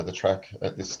the track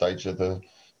at this stage of the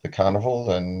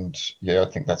carnival. And yeah, I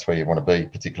think that's where you want to be,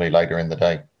 particularly later in the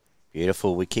day.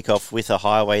 Beautiful. We kick off with a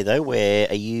highway, though. Where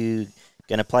are you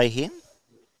going to play here?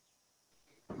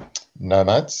 No,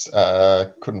 mates.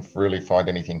 Couldn't really find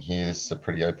anything here. It's a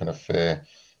pretty open affair.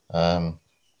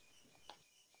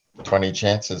 20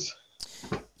 chances.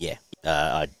 Yeah,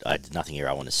 I did nothing here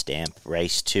I want to stamp.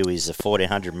 Race 2 is a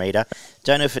 1400 metre.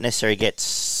 Don't know if it necessarily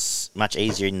gets much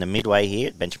easier in the midway here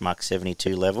at benchmark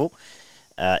 72 level.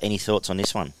 Any thoughts on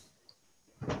this one?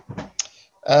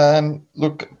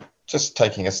 Look, just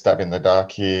taking a stab in the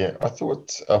dark here, I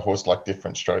thought a horse like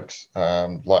Different Strokes,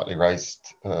 lightly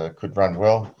raced, could run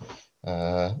well.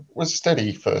 Was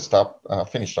steady first up,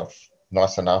 finished off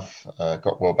nice enough,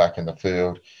 got well back in the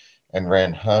field and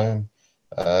ran home.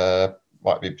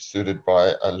 Might be suited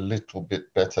by a little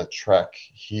bit better track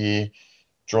here.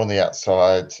 Drawn the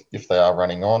outside, if they are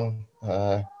running on,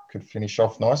 could finish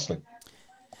off nicely.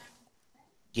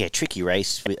 Yeah, tricky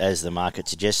race as the market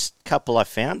suggests. Couple I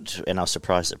found, and I was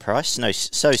surprised at the price. No,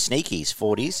 So Sneaky's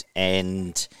 40s,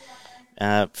 and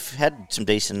had some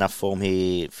decent enough form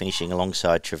here, finishing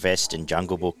alongside Trevest and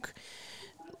Jungle Book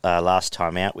last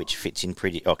time out, which fits in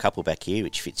pretty. Oh, a couple back here,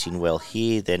 which fits in well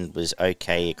here. Then was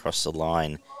okay across the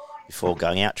line before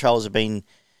going out. Trials have been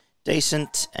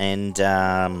decent, and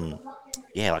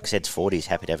yeah, like I said, 40s.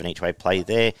 Happy to have an each way play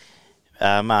there.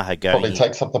 Mahagoni Probably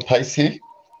takes up the pace here.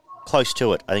 Close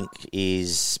to it, I think,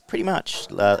 is pretty much.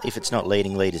 If it's not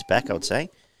leading, leaders back, I would say.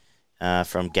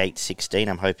 From gate 16,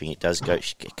 I'm hoping it does go.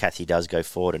 Kathy does go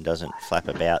forward and doesn't flap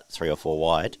about 3 or 4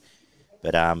 wide.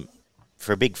 But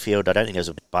for a big field, I don't think there's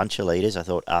a bunch of leaders. I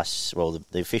thought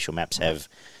the official maps have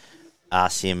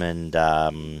Asim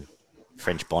and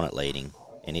French Bonnet leading,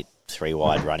 and it 3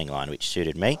 wide running line, which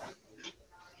suited me.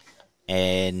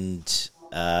 And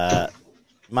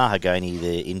Mahagoni,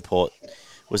 the import,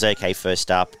 was okay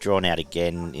first up, drawn out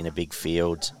again in a big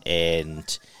field,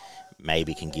 and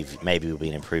maybe will be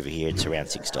an improver here. It's around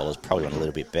 $6, probably on a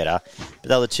little bit better. But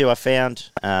the other 2 I found,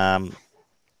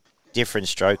 Different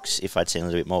Strokes. If I'd seen a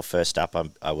little bit more first up,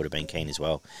 I would have been keen as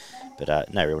well.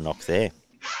 But no real knock there.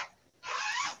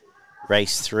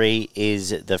 Race 3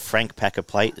 is the Frank Packer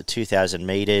Plate, the 2,000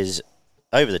 metres,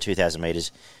 over the 2,000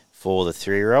 metres for the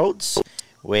 3-year-olds,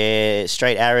 where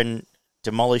Straight Aaron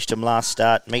demolished him last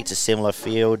start, meets a similar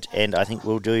field, and I think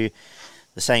we'll do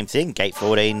the same thing. Gate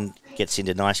 14 gets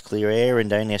into nice clear air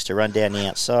and only has to run down the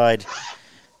outside.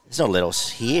 There's not a little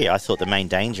here. I thought the main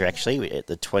danger, actually, at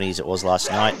the 20s it was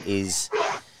last night, is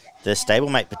the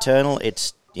stablemate Paternal.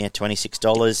 It's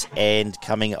 $26 and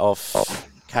coming off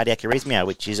cardiac arrhythmia,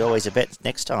 which is always a bet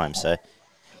next time. So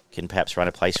can perhaps run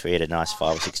a place for you at a nice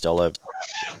 $5 or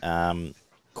 $6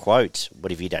 quote.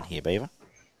 What have you done here, Beaver?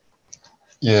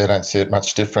 Yeah, I don't see it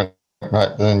much different,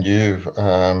 mate, than you.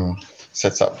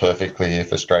 Sets up perfectly here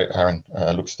for Straight Aaron.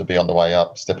 Looks to be on the way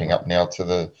up, stepping up now to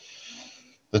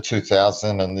the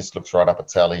 2,000, and this looks right up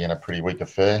its alley in a pretty weak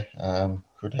affair.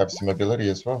 Could have some ability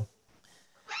as well.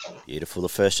 Beautiful. The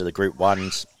first of the Group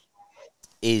 1s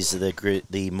is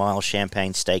the Mile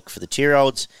Champagne Stake for the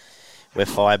 2-year-olds, where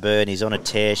Fireburn is on a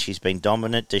tear. She's been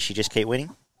dominant. Does she just keep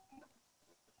winning?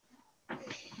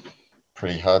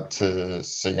 Pretty hard to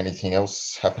see anything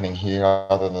else happening here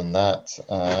other than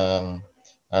that.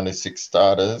 Only 6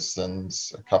 starters, and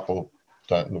a couple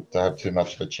don't look to have too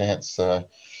much of a chance. So,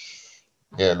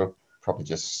 yeah, look, probably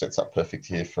just sets up perfect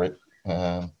here for it.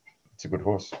 It's a good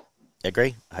horse.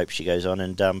 Agree. I hope she goes on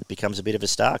and becomes a bit of a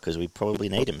star, because we probably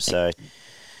need him. So,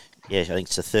 yeah, I think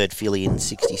it's the 3rd filly in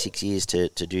 66 years to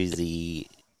do the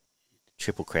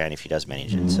Triple Crown if she does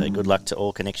manage it. So good luck to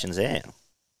all connections there.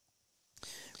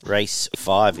 Race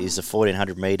 5 is the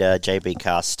 1400 metre JB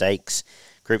Carr Stakes.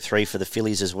 Group 3 for the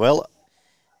fillies as well.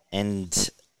 And,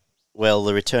 well,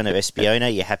 the return of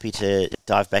Espiona, you happy to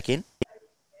dive back in?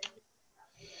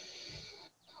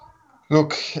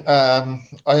 Look, I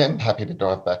am happy to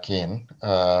dive back in.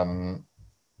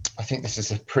 I think this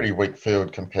is a pretty weak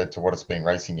field compared to what it's been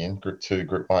racing in, Group 2,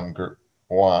 Group 1, Group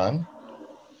 1.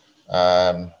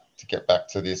 To get back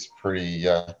to this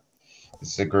this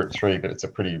is a Group 3, but it's a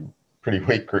pretty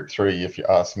weak Group 3 if you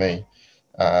ask me.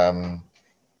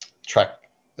 Track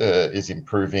is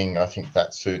improving. I think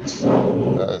that suits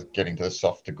getting to the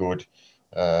soft to good.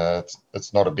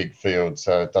 It's not a big field,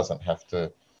 so it doesn't have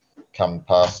to come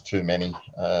past too many.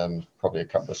 Probably a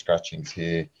couple of scratchings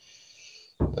here.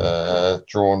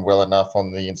 Drawn well enough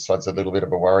on the inside's a little bit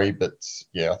of a worry, but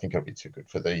yeah, I think it'll be too good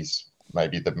for these.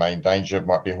 Maybe the main danger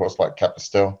might be a horse like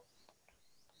Capistel.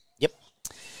 Yep.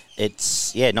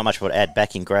 It's, not much more to add.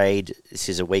 Back in grade, this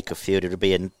is a weaker field. It'll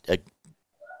be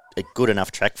a good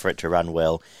enough track for it to run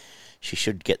well. she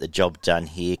should get the job done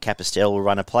here. Capistel will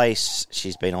run a place.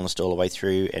 She's been honest all the way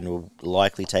through and will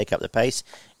likely take up the pace.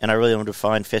 And I really want to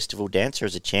find Festival Dancer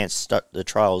as a chance. The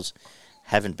trials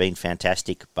haven't been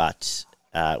fantastic, but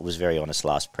was very honest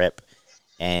last prep.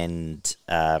 And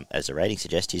as the rating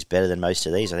suggests, he's better than most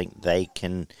of these. I think they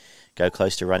can go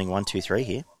close to running 1, 2, 3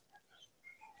 here.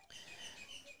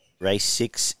 Race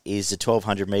 6 is the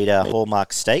 1,200-metre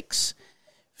Hallmark Stakes,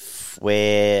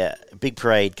 where Big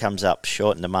Parade comes up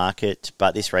short in the market,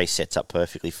 but this race sets up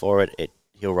perfectly for it.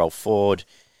 He'll roll forward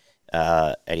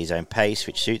at his own pace,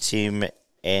 which suits him,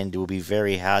 and will be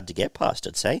very hard to get past,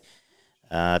 I'd say.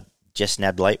 Just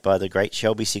nabbed late by the great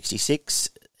Shelby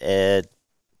 66.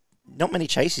 Not many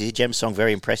chases here. Gem Song,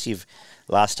 very impressive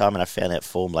last time, and I found that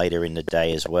form later in the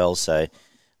day as well, so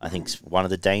I think one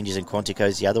of the dangers, and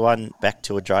Quantico's the other one, back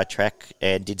to a dry track,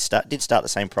 and did start the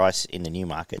same price in the new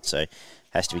market, so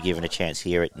has to be given a chance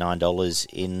here at $9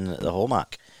 in the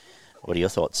Hallmark. What are your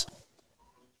thoughts?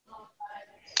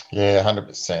 Yeah,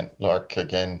 100%. Like,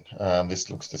 again, this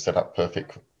looks to set up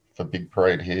perfect for Big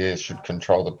Parade here. Should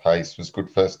control the pace. Was good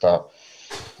first up.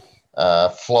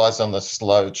 Flies on the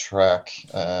slow track.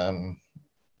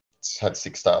 It's had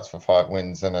 6 starts for 5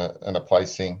 wins and a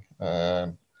placing.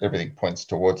 Everything points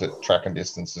towards it. Track and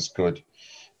distance is good.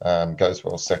 Goes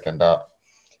well second up.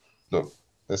 Look,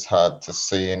 it's hard to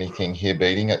see anything here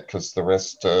beating it because the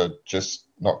rest are just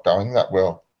not going that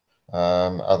well.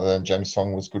 Other than Gem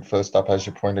Song was good first up, as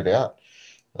you pointed out.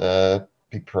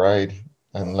 Big Parade,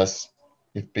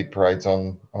 if Big Parade's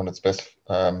on its best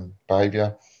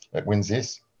behaviour, it wins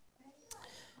this.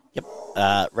 Yep.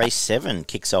 Race 7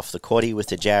 kicks off the quaddie with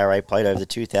the JRA plate over the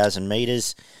 2,000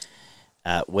 metres,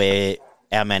 where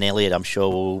our man Elliot, I'm sure,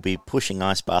 will be pushing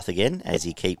Ice Bath again, as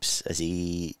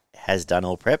he has done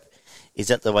all prep. Is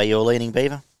that the way you're leaning,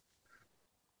 Beaver?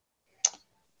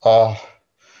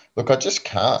 Look, I just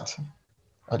can't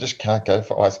go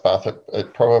for Ice Bath.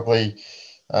 It probably,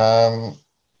 it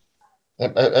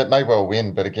may well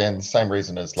win, but again, the same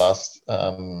reason as last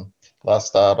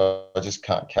start, I just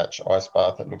can't catch Ice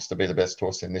Bath. It looks to be the best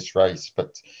horse in this race,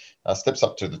 but steps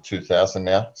up to the 2,000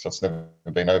 now, so it's never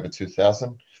been over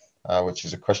 2,000, which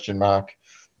is a question mark,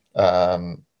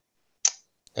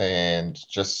 and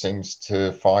just seems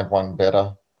to find one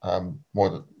better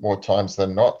more times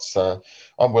than not. So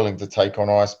I'm willing to take on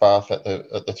Ice Bath at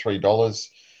the $3.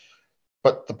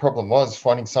 But the problem was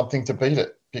finding something to beat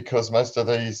it, because most of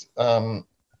these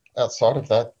outside of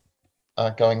that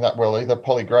aren't going that well either.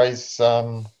 Polly Gray's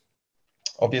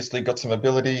obviously got some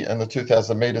ability, and the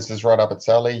 2,000 metres is right up its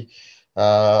alley.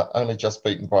 Only just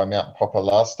beaten by Mountain Popper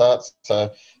last start,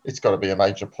 so it's got to be a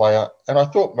major player. And I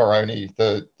thought Moroni,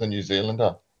 the New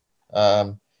Zealander,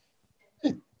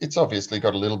 it's obviously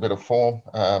got a little bit of form.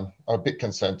 I'm a bit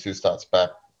concerned 2 starts back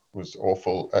was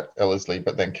awful at Ellerslie,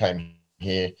 but then came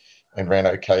here and ran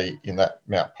okay in that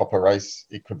Mount Popper race.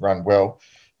 It could run well.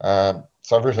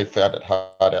 So I really found it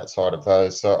hard outside of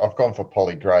those. So I've gone for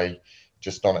Polly Gray,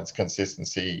 just on its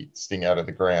consistency, sting out of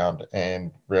the ground,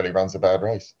 and really runs a bad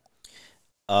race.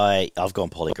 I've gone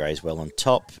Polly Gray as well on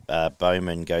top.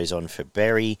 Bowman goes on for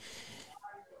Berry.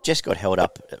 Just got held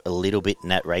up a little bit in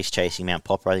that race chasing Mount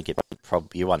Popper. I think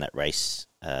you won that race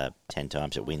 10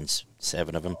 times. It wins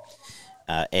 7 of them.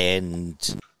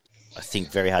 And I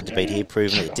think very hard to beat here,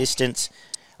 proven at the distance.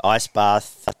 Ice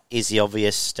Bath is the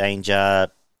obvious danger.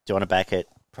 Do you want to back it?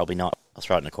 Probably not. I'll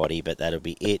throw it in a quaddie, but that'll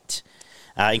be it.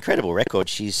 Incredible record.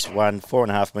 She's won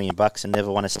 $4.5 million and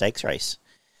never won a stakes race.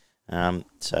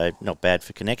 So not bad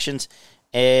for connections.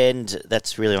 And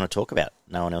that's really what I want to talk about.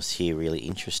 No one else here really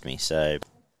interests me. So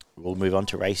we'll move on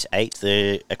to race 8,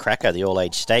 a cracker, the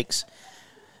all-age stakes.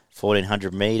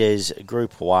 1,400 metres,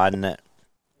 Group 1.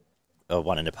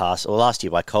 One in the past, or last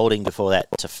year by Colding. Before that,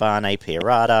 Tafane,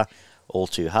 Pierata, All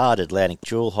Too Hard, Atlantic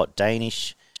Jewel, Hot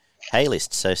Danish,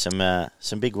 Haylist. So some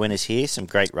big winners here, some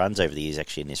great runs over the years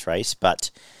actually in this race.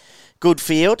 But good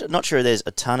field. Not sure there's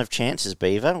a ton of chances,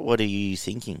 Beaver. What are you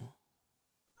thinking?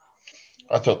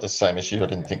 I thought the same as you. I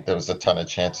didn't think there was a ton of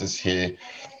chances here.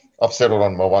 I've settled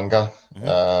on Mwanga.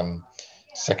 Mm-hmm.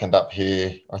 Second up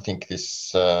here. I think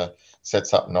this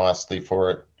sets up nicely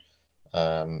for it.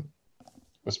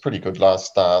 Was pretty good last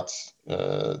start.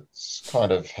 It's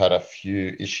kind of had a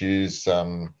few issues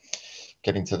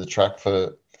getting to the track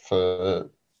for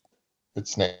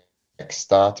its next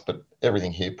start, but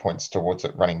everything here points towards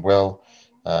it running well.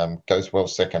 Goes well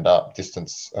second up.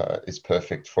 Distance is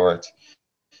perfect for it.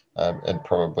 And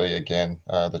probably, again,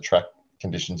 the track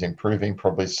conditions improving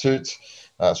probably suits.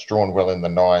 It's drawn well in the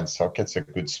 9, so it gets a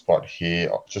good spot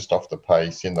here, just off the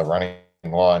pace in the running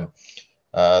line.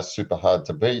 Super hard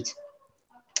to beat.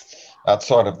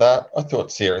 Outside of that, I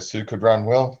thought Sierra Sue could run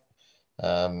well.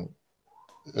 Um,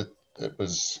 it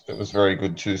was very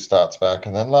good 2 starts back,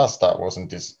 and then last start wasn't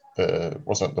the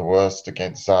worst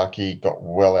against Zaki. Got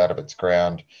well out of its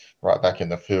ground, right back in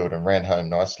the field, and ran home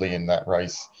nicely in that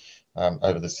race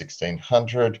over the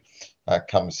 1600.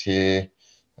 Comes here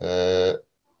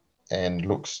and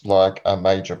looks like a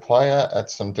major player at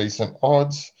some decent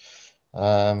odds.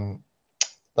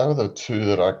 They were the two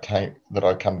that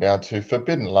I come down to.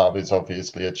 Forbidden Love is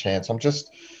obviously a chance. I'm just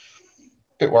a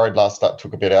bit worried last start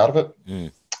took a bit out of it.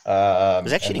 Mm. It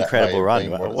was actually an incredible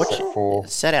run.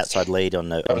 Sat outside lead on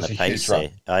the pace there.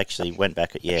 I actually went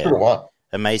back at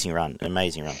amazing run.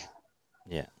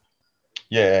 Yeah.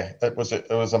 Yeah, it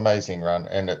was amazing run,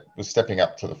 and it was stepping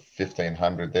up to the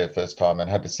 1500 there first time, and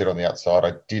had to sit on the outside.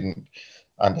 I didn't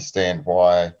understand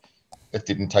why it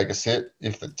didn't take a sit.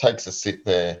 If it takes a sit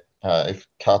there, if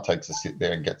Car takes a sit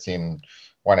there and gets in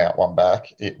 1 out, 1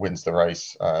 back, it wins the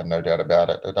race, no doubt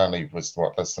about it. It only was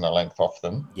less than a length off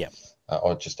them. Yeah.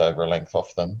 Or just over a length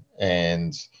off them,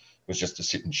 and was just a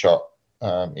sit and shot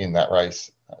in that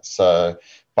race. So,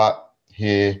 but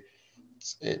here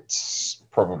it's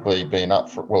probably been up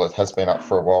for, it has been up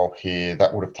for a while here.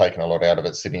 That would have taken a lot out of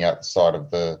it, sitting out the side of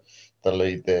the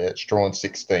lead there. It's drawn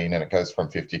 16 and it goes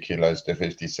from 50 kilos to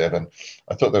 57.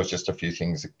 I thought there was just a few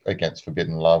things against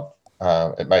Forbidden Love.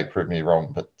 It may prove me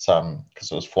wrong, but because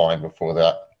it was flying before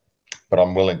that, but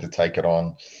I'm willing to take it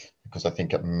on, because I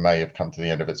think it may have come to the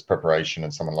end of its preparation,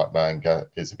 and someone like Moanga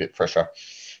is a bit fresher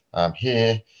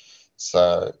here.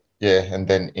 So, yeah, and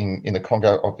then in the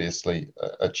Congo, obviously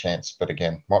a chance, but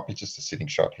again, might be just a sitting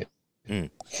shot here. Mm.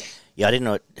 Yeah, I didn't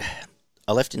know.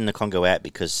 I left in the Congo out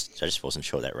because I just wasn't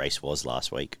sure that race was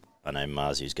last week. I know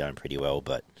Marzu's going pretty well,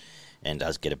 and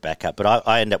does get a backup. But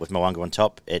I end up with Moanga on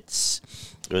top. It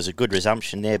was a good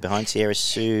resumption there behind Sierra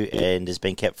Sue, and has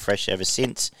been kept fresh ever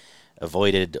since.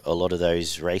 Avoided a lot of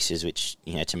those races, which,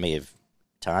 to me have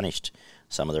tarnished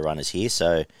some of the runners here.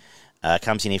 So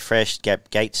comes in here fresh,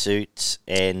 gate suits,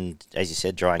 and as you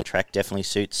said, drying track definitely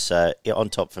suits. On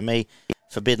top for me.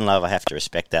 Forbidden Love, I have to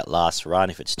respect that last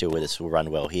run. If it's still with us, will run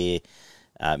well here.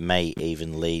 May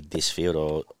even lead this field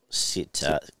or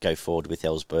go forward with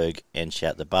Ellsberg and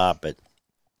shout the bar, but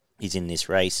he's in this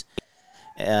race.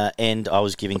 And I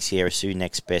was giving Sierra Sue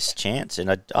next best chance,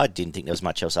 and I didn't think there was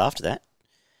much else after that.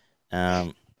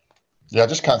 I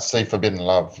just can't see Forbidden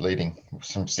Love leading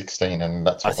from 16, and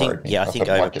that's what worried me. I think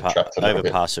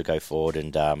Overpass will go forward,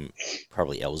 and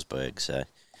probably Ellsberg. So,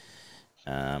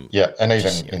 and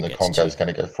even in the Congo is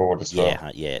going to go forward as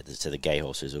well. So the gay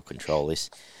horses will control this,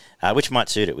 which might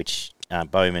suit it. Which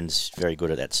Bowman's very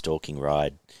good at that stalking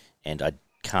ride, and I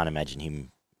can't imagine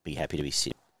him be happy to be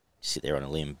sit there on a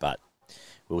limb. But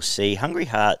we'll see. Hungry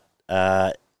Heart.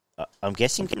 I'm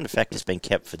guessing, given the fact it's been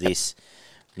kept for this.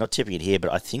 Not tipping it here,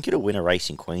 but I think it'll win a race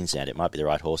in Queensland. It might be the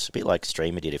right horse. A bit like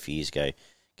Streamer did a few years ago.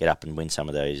 Get up and win some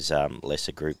of those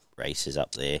lesser group races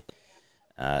up there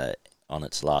on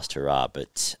its last hurrah.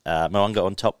 But Moanga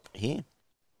on top here.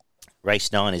 Race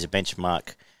 9 is a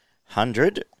benchmark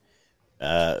 100,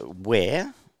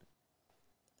 where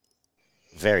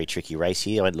very tricky race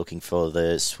here. I went looking for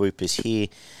the swoopers here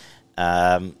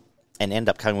and end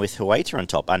up coming with Hueta on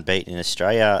top, unbeaten in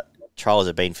Australia. Trials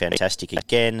have been fantastic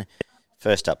again.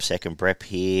 First up, second Brep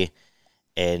here,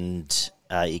 and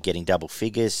you're getting double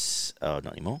figures. Oh,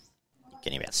 not anymore. You're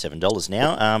getting about $7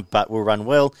 now, but will run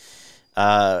well.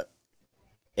 And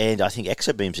I think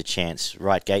Exobeam's a chance.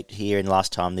 Right gate here, and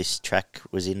last time this track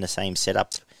was in the same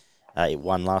setup, it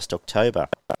won last October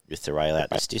with the rail out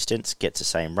this distance. Gets the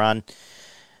same run.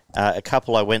 A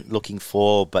couple I went looking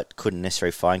for, but couldn't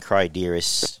necessarily find.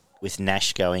 Cryoderis with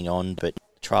Nash going on, but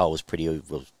trial was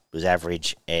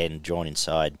average and drawn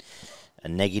inside a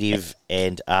negative,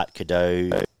 and Art Cadeau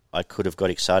I could have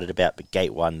got excited about, but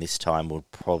gate 1 this time will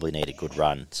probably need a good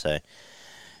run. So,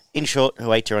 in short,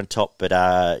 Hueta on top, but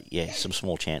some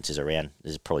small chances around.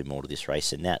 There's probably more to this race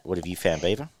than that. What have you found,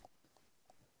 Beaver?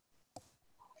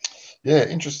 Yeah,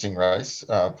 interesting race.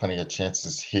 Plenty of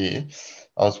chances here.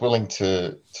 I was willing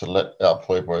to let our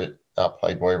Playboy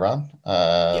run.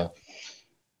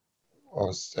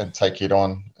 And take it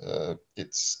on.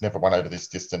 It's never won over this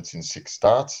distance in 6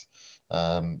 starts.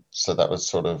 So that was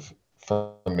sort of,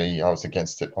 for me, I was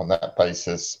against it on that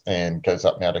basis, and goes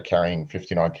up now to carrying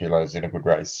 59 kilos in a good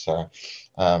race. So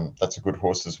that's a good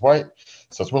horse's weight.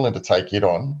 So I was willing to take it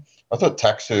on. I thought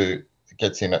Taxu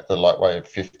gets in at the lightweight of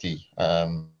 50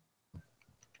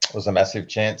 was a massive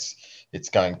chance. It's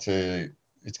going to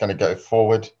go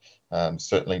forward.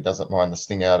 Certainly doesn't mind the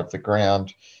sting out of the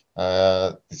ground.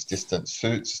 This distance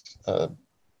suits.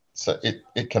 So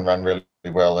it can run really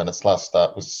well, and its last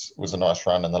start was a nice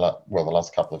run, and the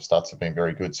last couple of starts have been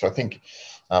very good. So I think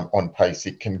on pace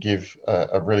it can give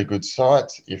a really good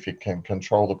sight if it can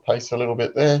control the pace a little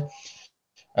bit there.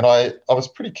 And I was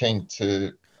pretty keen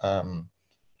to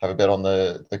have a bet on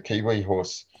the Kiwi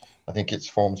horse. I think its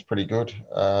form's pretty good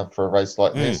for a race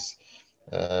like this.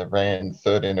 Ran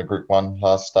third in a Group 1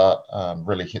 last start,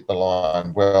 really hit the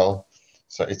line well.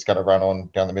 So it's going to run on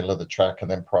down the middle of the track,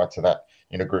 and then prior to that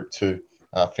in a Group 2,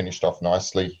 finished off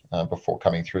nicely before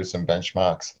coming through some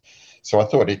benchmarks. So I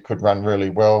thought it could run really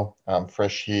well,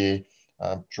 fresh here,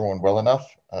 drawn well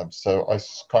enough. So I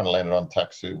kind of landed on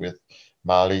Taxu with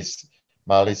Marley's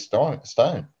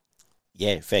Stone.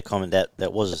 Yeah, fair comment.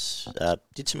 That was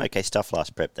did some okay stuff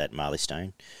last prep, that Marley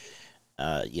Stone.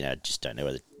 Just don't know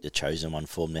whether the chosen one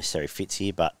form necessarily fits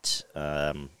here, but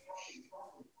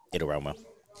it'll run well.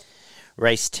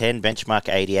 Race 10,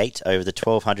 benchmark 88 over the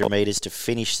 1,200 metres to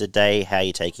finish the day. How are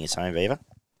you taking us home, Viva?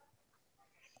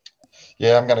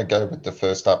 Yeah, I'm going to go with the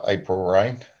first up, April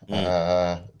Rain.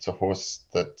 It's a horse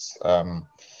that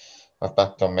I've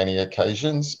backed on many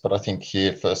occasions, but I think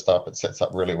here, first up, it sets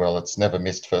up really well. It's never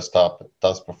missed first up. It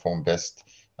does perform best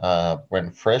when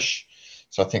fresh.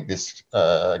 So I think this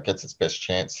gets its best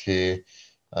chance here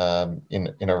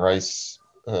in a race.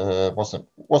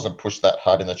 Wasn't pushed that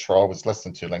hard in the trial. Was less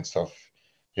than 2 lengths off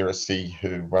Heresy,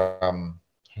 who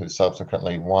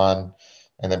subsequently won,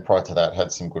 and then prior to that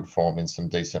had some good form in some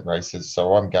decent races.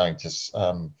 So I'm going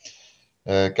to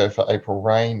go for April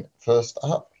Rain first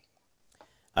up.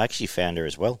 I actually found her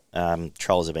as well.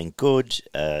 Trials have been good.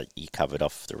 You covered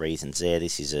off the reasons there.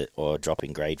 This is a drop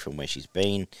in grade from where she's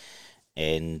been,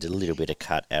 and a little bit of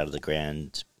cut out of the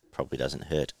ground probably doesn't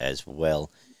hurt as well.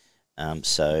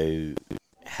 So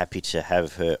happy to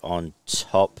have her on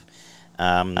top.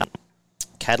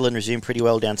 Catalan resumed pretty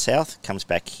well down south, comes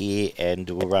back here and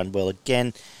will run well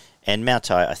again. And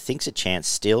Mautai, I think's a chance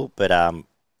still, but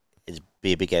it'd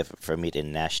be a big effort from it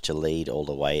and Nash to lead all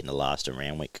the way in the last of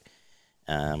Randwick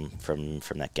from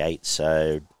that gate.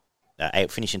 So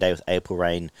finishing day with April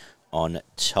Rain on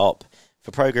top.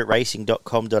 For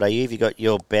progroupracing.com.au, have you got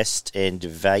your best and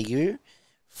value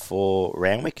for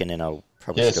Randwick? And then I'll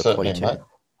probably still 22. Mate.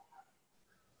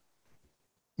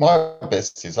 My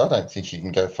best is I don't think you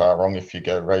can go far wrong if you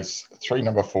go race 3,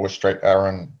 number 4, Straight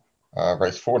Aaron,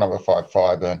 race 4, number 5,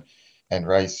 Fireburn, and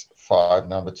race 5,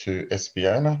 number 2,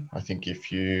 Espiona. I think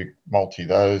if you multi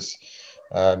those,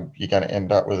 you're going to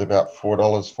end up with about $4,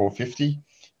 $4.50.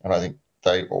 And I think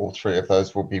all 3 of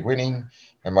those will be winning.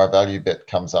 And my value bet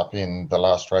comes up in the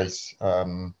last race,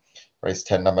 race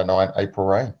 10, number 9, April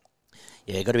Rain.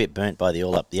 Yeah, got a bit burnt by the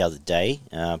All Up the other day,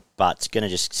 but going to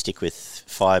just stick with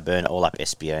Fireburn, All Up,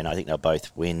 Espiona. I think they'll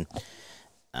both win.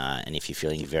 And if you're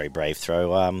feeling very brave,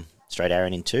 throw Straight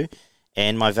Aaron in too.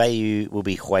 And my value will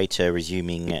be Hueta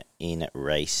resuming in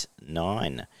race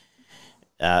 9.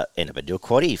 End up do a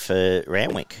quaddie for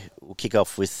Randwick. We'll kick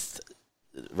off with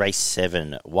race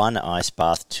 7, 1 Ice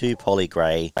Bath, 2 Polly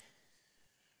Grey,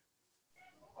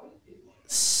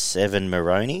 7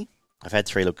 Moroni. I've had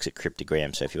 3 looks at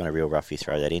Cryptogram, so if you want a real roughie,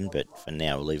 throw that in, but for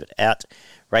now, we'll leave it out.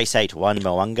 Race 8, 1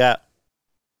 Moanga,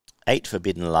 8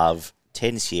 Forbidden Love,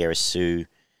 10 Sierra Sioux,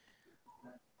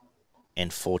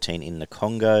 and 14 in the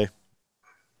Congo.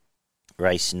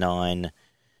 Race 9,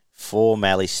 4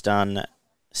 Mally Stun,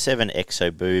 7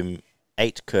 Exo Boom,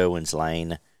 8 Kerwin's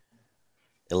Lane,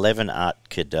 11 Art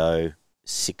Cadeau,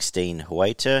 16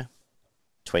 Hueta,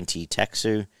 20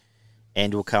 Taxu,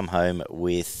 and we'll come home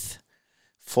with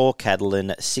 4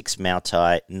 Catalan, 6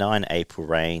 Mautai, 9 April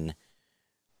Rain,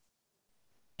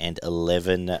 and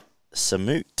 11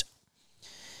 Samut.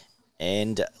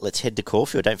 And let's head to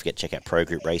Caulfield. Don't forget to check out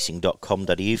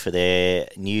progroupracing.com.au for their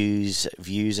news,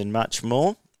 views, and much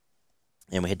more.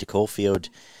 And we head to Caulfield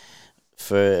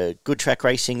for good track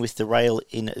racing with the rail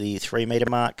in the 3 metre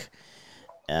mark.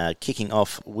 Kicking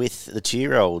off with the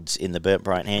 2-year-olds in the Burnt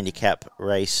Bright Handicap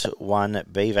Race 1.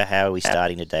 Beaver, how are we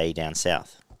starting today down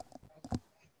south?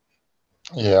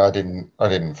 Yeah, I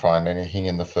didn't find anything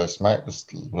in the first, mate. Was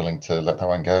willing to let that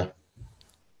one go.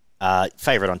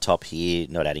 Favourite on top here,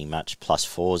 not adding much.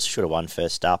 +4s, should have won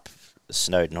first up. The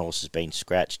Snowden horse has been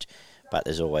scratched, but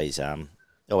there's always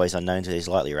unknown to these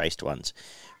lightly raced ones.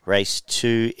 Race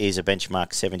 2 is a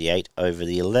benchmark 78 over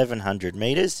the 1,100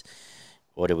 metres.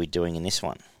 What are we doing in this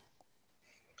one?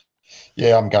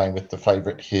 Yeah, I'm going with the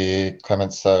favourite here,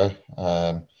 Clemenceau.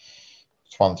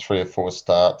 It's won 3 or 4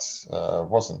 starts.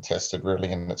 Wasn't tested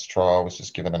really in its trial. Was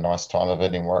just given a nice time of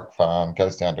it in Warwick Farm.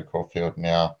 Goes down to Caulfield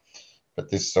now. But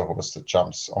this is a horse that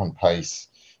jumps on pace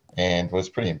and was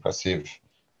pretty impressive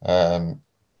in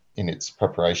its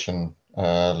preparation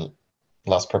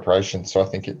last preparation. So I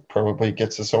think it probably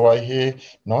gets us away here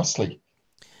nicely.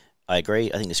 I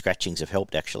agree. I think the scratchings have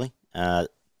helped, actually.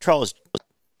 Trial is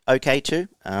okay too,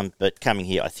 but coming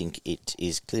here, I think it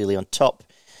is clearly on top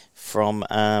from,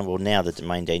 now the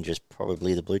main danger is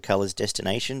probably the blue colours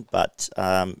destination, but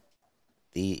I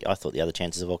thought the other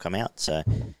chances have all come out, so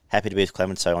happy to be with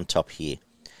Clemenceau on top here.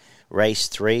 Race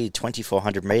 3,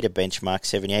 2,400 metre benchmark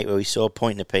 78, where we saw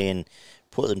Point Nepean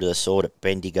put them to the sword at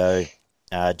Bendigo,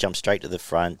 jumped straight to the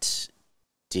front,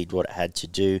 did what it had to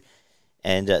do,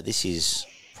 and this is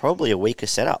probably a weaker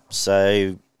setup.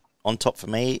 So on top for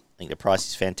me, I think the price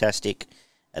is fantastic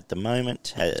at the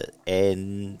moment,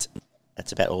 and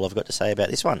that's about all I've got to say about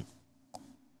this one.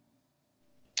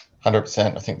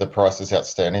 100%. I think the price is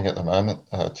outstanding at the moment.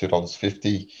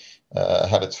 $2.50.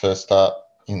 Had its first start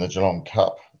in the Geelong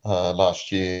Cup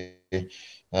last year.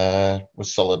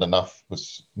 Was solid enough,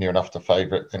 was near enough to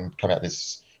favourite, and come out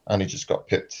this, only just got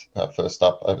pipped first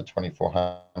up over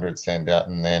 2,400, stand out,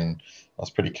 and then I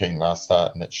was pretty keen last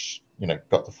start, and it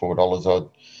got the $4 odd,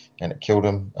 and it killed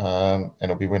him, and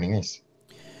it'll be winning this.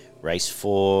 Race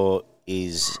 4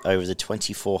 is over the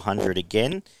 2,400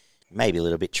 again. Maybe a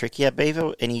little bit trickier.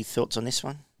 Beaver, any thoughts on this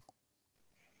one?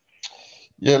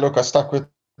 Yeah, look, I stuck with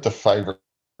the favourite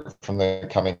from the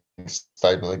coming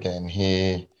stable again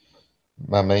here.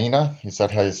 Mamina, is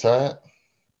that how you say it?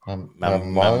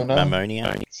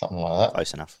 Mammonia? Something like that.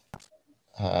 Close enough.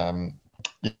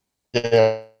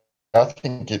 Yeah, I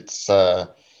think it's going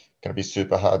to be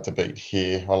super hard to beat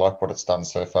here. I like what it's done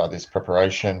so far this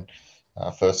preparation.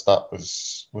 First up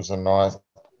was a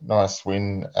nice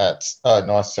win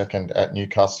nice second at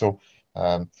Newcastle.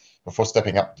 Before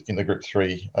stepping up in the Group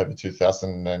 3 over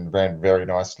 2,000 and ran very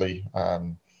nicely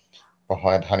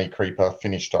behind Honey Creeper,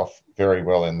 finished off very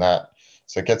well in that.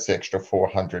 So it gets the extra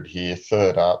 400 here.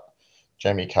 Third up,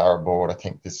 Jamie Carr aboard. I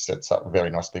think this sets up very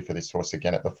nicely for this horse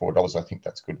again at the $4. I think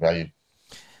that's good value.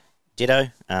 Ditto.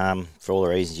 For all the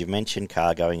reasons you've mentioned,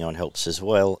 Carr going on helps as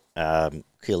well.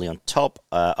 Clearly on top.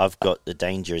 I've got the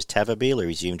danger as Tavabeel, who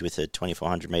resumed with a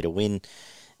 2,400 metre win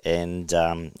and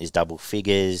is double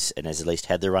figures and has at least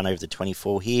had the run over the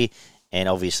 24 here. And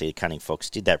obviously the Cunning Fox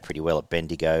did that pretty well at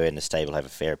Bendigo, and the stable have a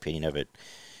fair opinion of it,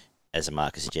 as the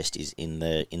marker suggests, is in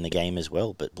the game as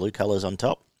well. But blue colours on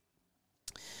top.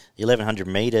 The 1,100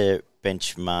 metre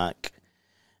benchmark,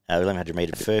 1,100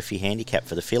 metre Furphy handicap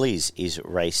for the fillies is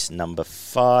race number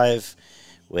 5,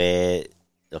 where,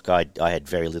 look, I had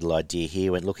very little idea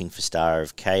here. Went looking for Star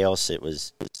of Chaos. It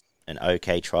was an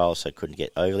okay trial, so I couldn't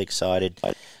get overly excited.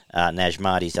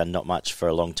 Najmati's done not much for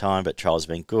a long time, but trial's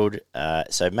been good.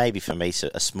 So maybe for me,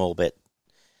 a small bet,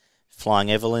 Flying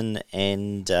Evelyn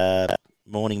and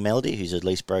Morning Melody, who's at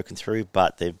least broken through,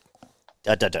 but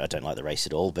I don't like the race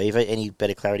at all. Beaver, any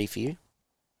better clarity for you?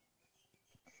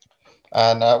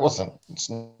 No, it wasn't. It's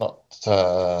not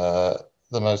the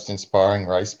most inspiring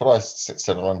race, but I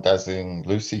settled on Dazzling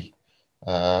Lucy.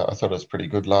 I thought it was pretty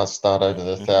good last start over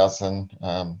the 1,000.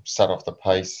 Sat off the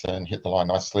pace and hit the line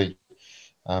nicely.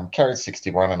 Carried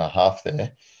 61.5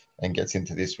 there and gets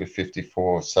into this with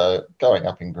 54. So going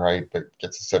up in grade, but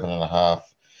gets a 7.5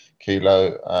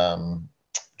 kilo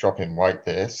drop in weight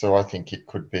there. So I think it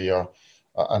could be a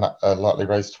lightly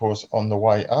raised horse on the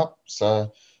way up.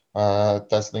 So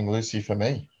Dazzling Lucy for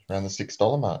me, around the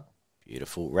 $6 mark.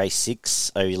 Beautiful. Race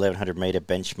 6, over 1,100 metre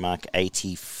benchmark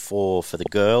 84 for the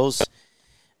girls.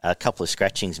 A couple of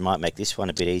scratchings might make this one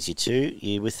a bit easier too.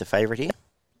 You with the favourite here?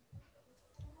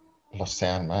 Lost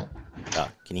sound, mate. Oh,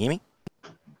 can you hear me?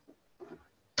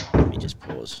 Let me just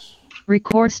pause.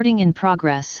 Recording in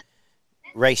progress.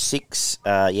 Race 6,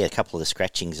 a couple of the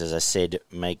scratchings, as I said,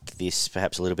 make this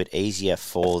perhaps a little bit easier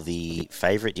for the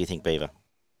favourite. Do you think, Beaver?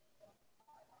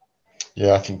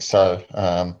 Yeah, I think so.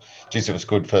 It was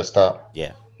good first up.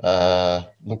 Yeah.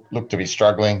 Looked to be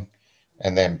struggling,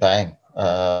 and then bang.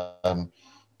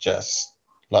 Just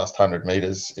last 100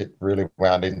 metres, it really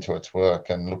wound into its work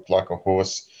and looked like a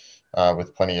horse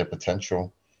with plenty of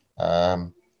potential.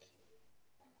 The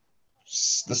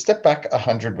step back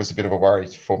 100 was a bit of a worry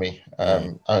for me.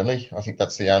 Only, I think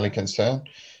that's the only concern,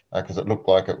 because it looked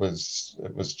like it was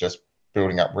just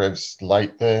building up revs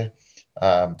late there.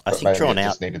 I think drawn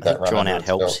out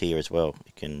helps here as well.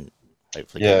 You can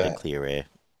hopefully get the clear air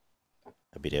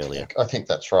a bit earlier. I think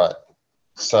that's right.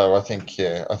 So I think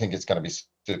it's going to be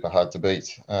super hard to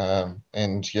beat.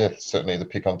 Certainly the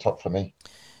pick on top for me.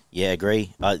 Yeah,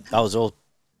 agree. I was all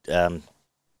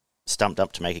stumped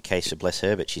up to make a case for Bless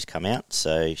Her, but she's come out.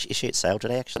 So is she at sale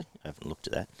today, actually? I haven't looked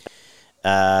at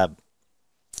that.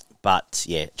 But,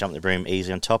 yeah, Jump the Broom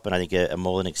easily on top, and I think a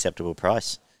more than acceptable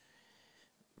price.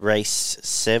 Race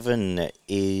 7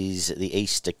 is the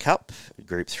Easter Cup,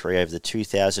 Group 3 over the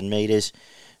 2,000 metres,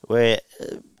 where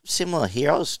similar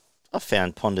here, I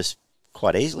found Pondus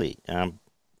quite easily.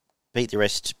 Beat the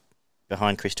rest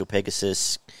behind Crystal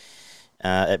Pegasus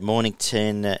at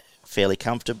Mornington fairly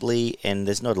comfortably, and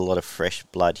there's not a lot of fresh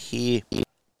blood here.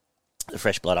 The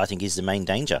fresh blood, I think, is the main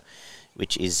danger,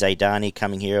 which is Zaydani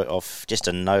coming here off just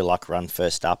a no-luck run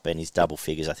first up, and his double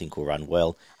figures, I think, will run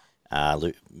well.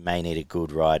 Luke may need a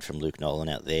good ride from Luke Nolan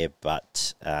out there,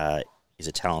 but he's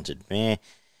a talented mare.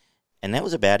 And that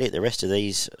was about it. The rest of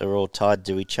these are all tied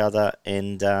to each other,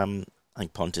 and I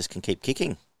think Pontus can keep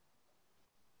kicking.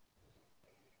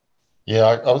 Yeah,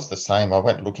 I was the same. I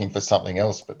went looking for something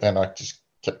else, but then I just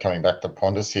kept coming back to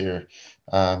Pontus here.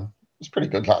 It was pretty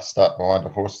good last start behind a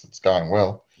horse that's going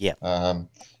well. Yeah.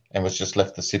 And was just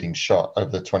left the sitting shot over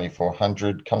the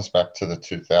 2,400. Comes back to the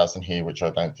 2,000 here, which I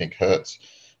don't think hurts.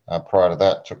 Prior to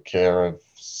that, took care of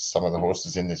some of the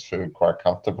horses in this field quite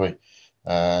comfortably,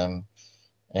 and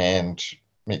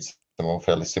meets them all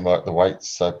fairly similar at the weights.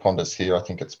 So Pondus here, I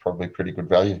think it's probably pretty good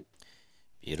value.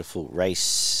 Beautiful.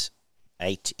 Race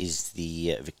 8 is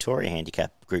the Victoria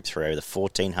Handicap Group 3 over the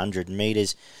 1,400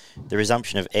 metres. The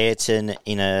resumption of Ayrton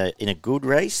in a good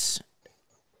race.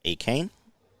 Are you keen?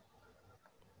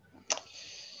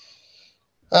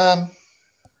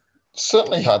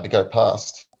 Certainly hard to go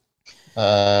past.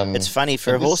 It's funny,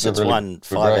 for a horse that's won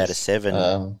 5 out of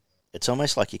 7, it's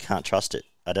almost like you can't trust it.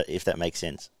 I don't, if that makes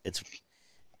sense. It's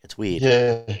weird.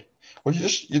 Yeah. Well,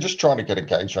 you're just trying to get a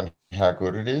gauge on how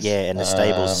good it is. Yeah, and the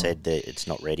stables said that it's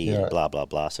not ready and blah, blah,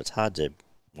 blah. So it's hard to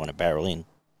want to barrel in.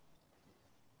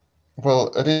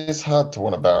 Well, it is hard to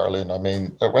want to barrel in. I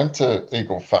mean, it went to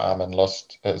Eagle Farm and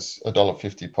lost as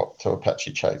 $1.50 pop to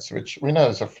Apache Chase, which we know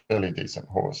is a fairly decent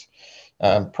horse.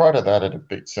 Prior to that, it had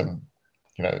beat some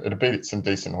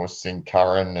decent horses in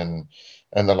Curran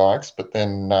and the likes, but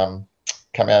then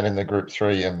come out in the Group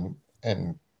 3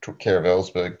 and took care of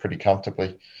Ellsberg pretty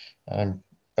comfortably.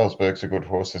 Ellsberg's a good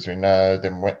horse, as we know.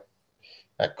 Then went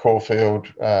at Caulfield,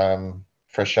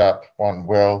 fresh up, won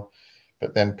well,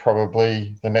 but then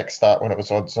probably the next start when it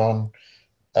was odds on,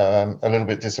 a little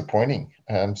bit disappointing.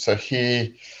 So here,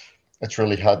 it's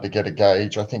really hard to get a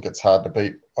gauge. I think it's hard to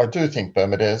beat. I do think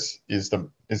Bermudez is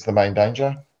the main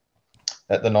danger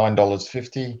at the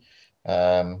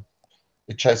 $9.50.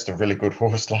 It chased a really good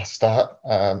horse last start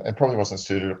and probably wasn't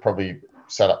suited. It probably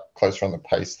sat up closer on the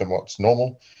pace than what's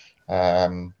normal.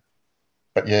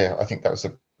 But yeah, I think that was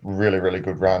a really, really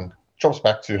good run. Drops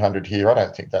back 200 here. I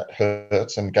don't think that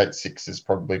hurts, and gate 6 is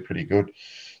probably pretty good.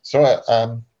 So at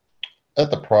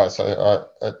the price,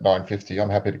 at $9.50, I'm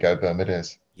happy to go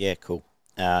Bermudez. Yeah, cool.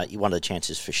 One of the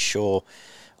chances for sure.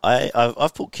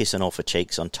 I've put Kissing All for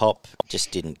Cheeks on top.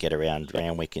 Just didn't get around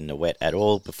Randwick in the wet at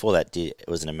all. Before that, it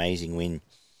was an amazing win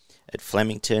at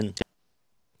Flemington.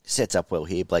 Sets up well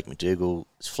here. Blake McDougall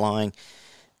is flying.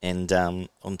 And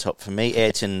on top for me,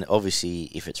 Ayrton,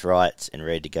 obviously, if it's right and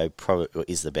ready to go,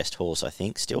 is the best horse, I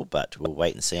think, still. But we'll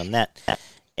wait and see on that.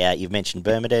 You've mentioned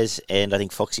Bermudez, and I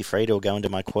think Foxy Frida will go into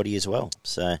my quaddie as well.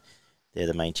 So they're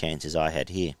the main chances I had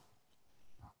here.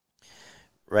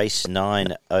 Race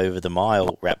 9 over the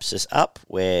mile wraps us up,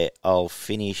 where I'll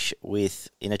finish with,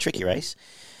 in a tricky race,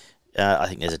 I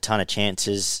think there's a ton of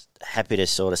chances. Happy to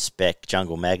sort of spec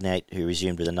Jungle Magnate, who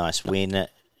resumed with a nice win.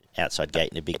 Outside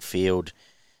gate in a big field.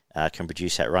 Can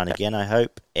produce that run again, I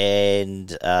hope. And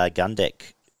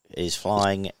Gundeck is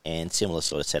flying, and similar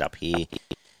sort of setup here.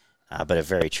 But a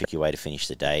very tricky way to finish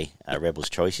the day. Rebel's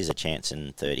Choice is a chance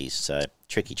in 30s, so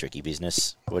tricky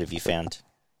business. What have you found?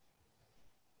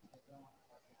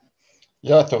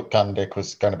 Yeah, I thought Gundeck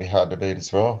was going to be hard to beat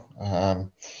as well.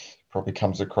 Probably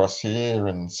comes across here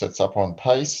and sets up on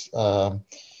pace and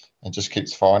just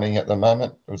keeps finding at the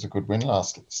moment. It was a good win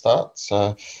last start,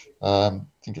 so I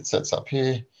think it sets up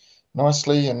here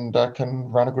nicely and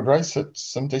can run a good race at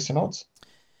some decent odds.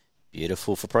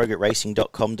 Beautiful. For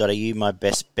progretracing.com.au, my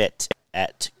best bet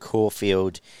at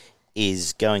Caulfield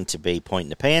is going to be Point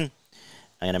Nepean.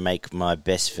 I'm going to make my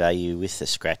best value with the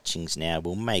scratchings now.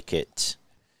 We'll make it...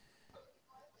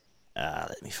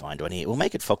 let me find one here. We'll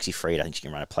make it Foxy Frida. I think she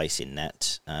can run a place in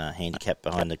that handicap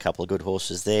behind a couple of good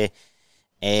horses there.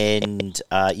 And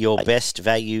your best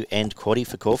value and quaddie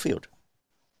for Caulfield.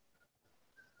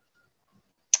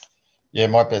 Yeah,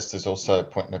 my best is also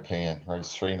Point Nepean,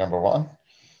 race 3, number 1.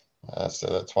 So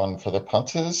that's one for the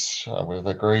punters. We've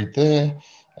agreed there.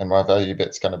 And my value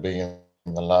bet's going to be in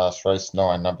the last race,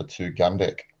 9, number 2,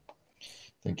 Gundeck. I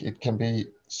think it can be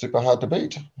super hard to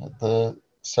beat at the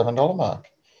 $7 mark.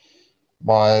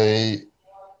 My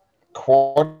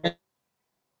quaddie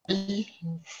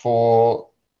for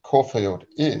Caulfield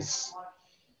is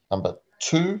number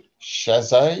 2,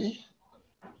 Shazay,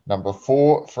 number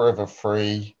 4, Forever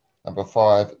Free, number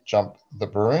 5, Jump the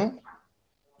Broom,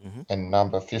 and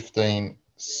number 15,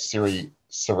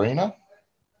 Serena.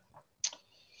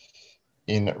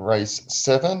 In race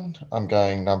 7, I'm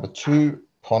going number 2,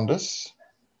 Pondus,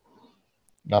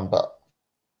 number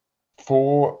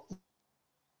 4,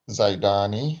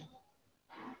 Zaydani,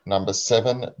 number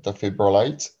 7,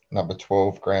 Defibrillate, number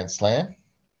 12, Grand Slam.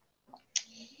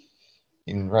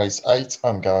 In race 8,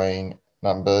 I'm going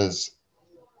numbers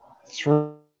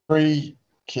 3,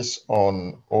 Kiss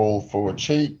on All Four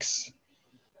Cheeks,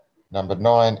 number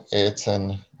 9,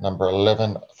 Ayrton, number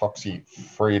 11, Foxy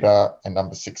Frida, and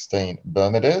number 16,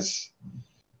 Bermudez.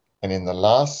 And in the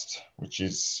last, which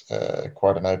is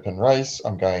quite an open race,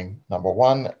 I'm going number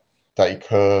 1,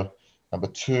 Dayker, number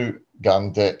 2,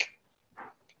 Gun Deck,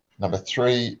 number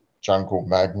 3, Jungle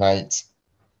Magnate,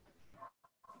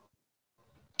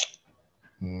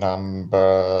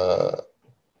 number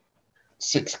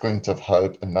 6, Glint of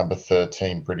Hope, and number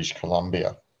 13, British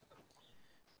Columbia.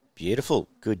 Beautiful.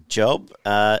 Good job.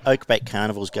 Oakbank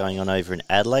Carnival's going on over in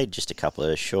Adelaide. Just a couple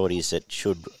of shorties that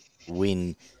should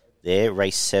win there.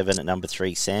 Race 7 at number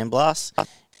 3, Sandblast,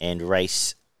 and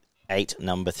race 8,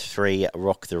 number 3,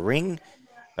 Rock the Ring.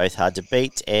 Both hard to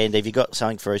beat. And have you got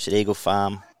something for us at Eagle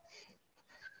Farm?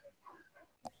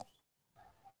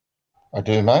 I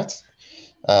do, mate.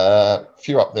 A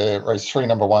few up there. Race 3,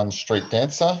 number 1, Street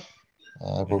Dancer.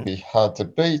 Will be hard to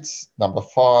beat. Number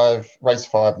 5, race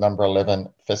 5, number 11,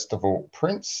 Festival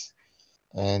Prince.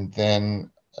 And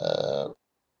then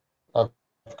I've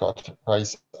got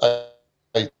race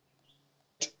 8,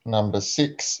 number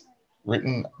 6,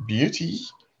 Written Beauty.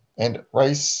 And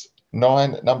race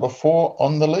 9, number 4,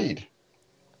 On the Lead.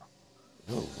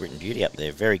 Ooh, Written Beauty up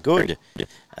there. Very good.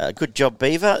 Good job,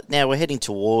 Beaver. Now we're heading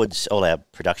towards, all our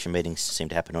production meetings seem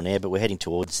to happen on air, but we're heading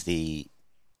towards the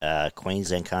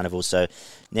Queensland Carnival. So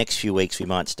next few weeks we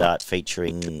might start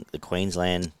featuring the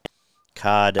Queensland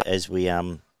card as we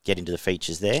get into the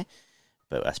features there.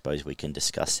 But I suppose we can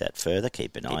discuss that further.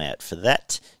 Keep an eye out for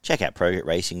that. Check out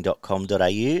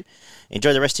progretracing.com.au.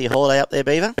 Enjoy the rest of your holiday up there,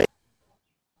 Beaver.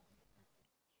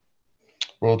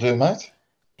 Will do, mate.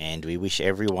 And we wish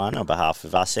everyone, on behalf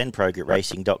of us and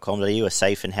progretracing.com.au, a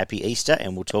safe and happy Easter,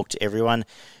 and we'll talk to everyone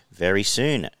very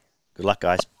soon. Good luck,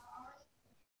 guys.